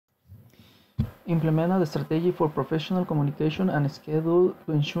Implement a strategy for professional communication and schedule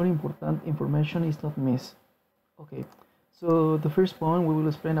to ensure important information is not missed. Okay, so the first point we will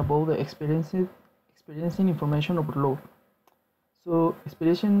explain about the experiencing information overload. So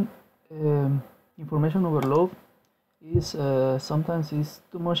experiencing information overload is sometimes is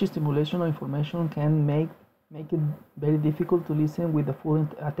too much stimulation of information can make it very difficult to listen with the full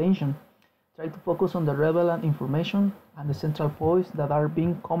attention. Try to focus on the relevant information and the central points that are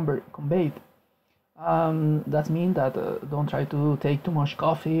being conveyed. That means that don't try to take too much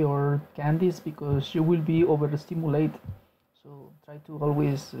coffee or candies because you will be overstimulated. So try to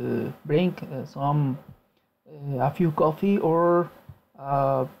always bring a few coffee or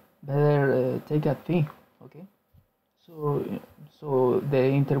better take a tea. Okay, so the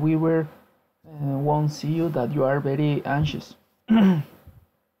interviewer won't see you that you are very anxious. And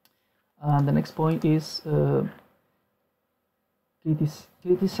the next point is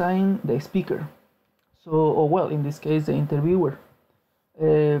criticizing the speaker. So, or well, in this case, the interviewer.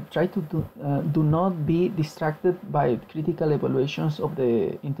 Try to do not be distracted by critical evaluations of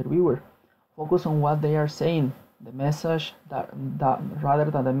the interviewer. Focus on what they are saying, the message that rather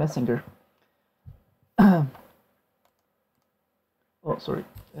than the messenger. Oh, sorry.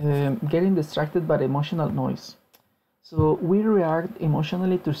 Getting distracted by emotional noise. So we react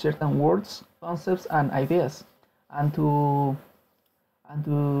emotionally to certain words, concepts, and ideas, and to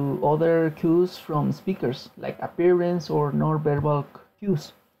other cues from speakers like appearance or non-verbal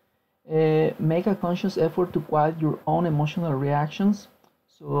cues. Make a conscious effort to quiet your own emotional reactions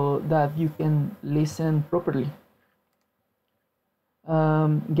so that you can listen properly.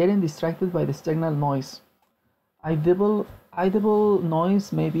 Getting distracted by the external noise. Audible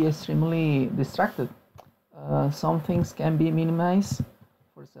noise may be extremely distracted. Some things can be minimized.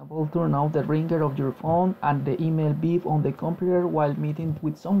 For example, turn off the ringer of your phone and the email beep on the computer while meeting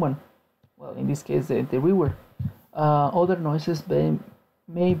with someone. Well, in this case, the interviewer. Other noises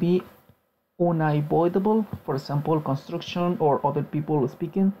may be unavoidable, for example, construction or other people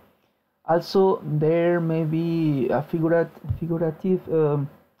speaking. Also, there may be a figurative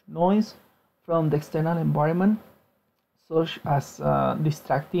noise from the external environment, such as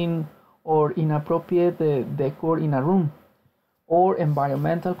distracting or inappropriate decor in a room, or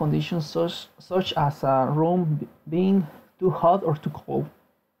environmental conditions such as a room being too hot or too cold.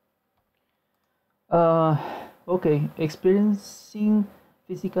 Okay, experiencing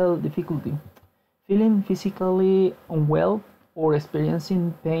physical difficulty. Feeling physically unwell or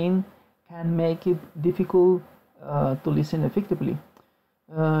experiencing pain can make it difficult to listen effectively.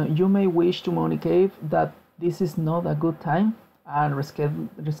 You may wish to communicate that this is not a good time and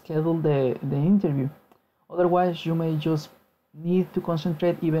reschedule the interview. Otherwise, you may just need to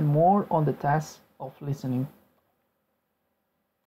concentrate even more on the task of listening.